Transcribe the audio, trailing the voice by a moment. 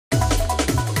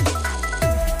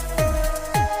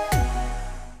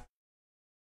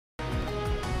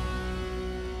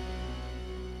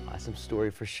Awesome story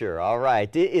for sure. All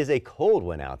right, it is a cold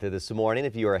one out there this morning.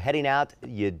 If you are heading out,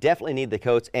 you definitely need the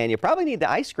coats, and you probably need the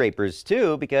ice scrapers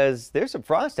too, because there's some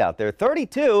frost out there.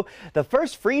 32, the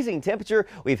first freezing temperature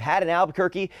we've had in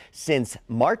Albuquerque since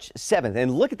March 7th. And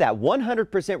look at that,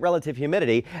 100% relative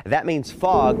humidity. That means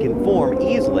fog can form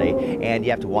easily, and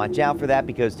you have to watch out for that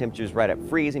because temperatures right at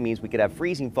freezing means we could have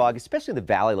freezing fog, especially in the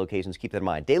valley locations. Keep that in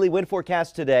mind. Daily wind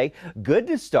forecast today, good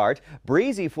to start.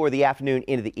 Breezy for the afternoon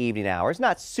into the evening hours.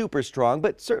 Not super strong,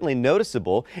 but certainly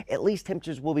noticeable. At least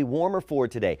temperatures will be warmer for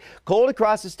today. Cold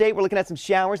across the state. We're looking at some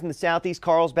showers in the southeast.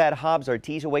 Carlsbad, Hobbs,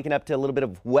 Artesia waking up to a little bit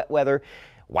of wet weather.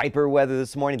 Wiper weather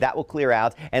this morning. That will clear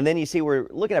out. And then you see we're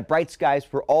looking at bright skies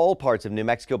for all parts of New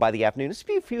Mexico by the afternoon. Just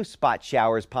a few spot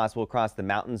showers possible across the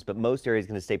mountains, but most areas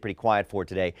going to stay pretty quiet for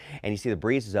today. And you see the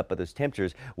breeze is up, but those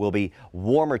temperatures will be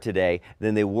warmer today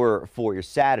than they were for your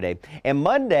Saturday. And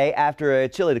Monday, after a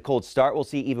chilly to cold start, we'll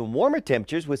see even warmer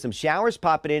temperatures with some showers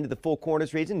popping into the Four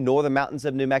Corners region, northern mountains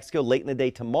of New Mexico late in the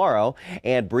day tomorrow,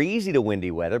 and breezy to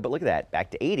windy weather. But look at that, back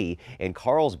to 80 in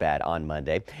Carlsbad on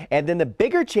Monday. And then the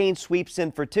bigger change sweeps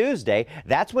in for Tuesday.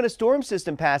 That's when a storm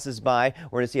system passes by.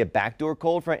 We're going to see a backdoor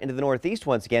cold front into the northeast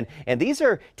once again. And these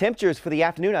are temperatures for the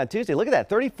afternoon on Tuesday. Look at that,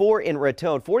 34 in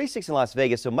Raton, 46 in Las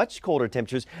Vegas, so much colder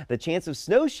temperatures. The chance of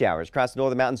snow showers across the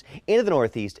northern mountains into the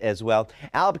northeast as well.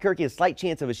 Albuquerque, a slight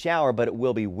chance of a shower, but it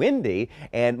will be windy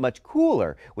and much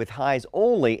cooler with highs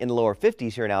only in the lower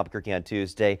 50s here in Albuquerque on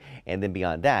Tuesday. And then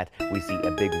beyond that, we see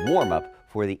a big warm up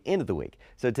for the end of the week.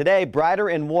 So today, brighter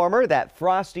and warmer. That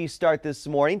frosty start this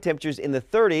morning. Temperatures in the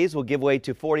 30s will give way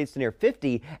to 40s to near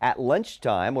 50 at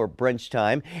lunchtime or brunch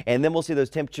time. And then we'll see those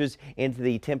temperatures into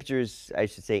the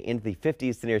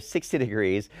 50s to near 60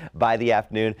 degrees by the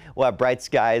afternoon. We'll have bright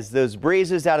skies. Those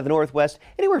breezes out of the northwest,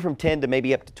 anywhere from 10 to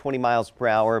maybe up to 20 miles per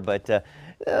hour. But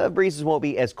breezes won't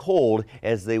be as cold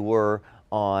as they were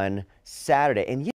on Saturday. And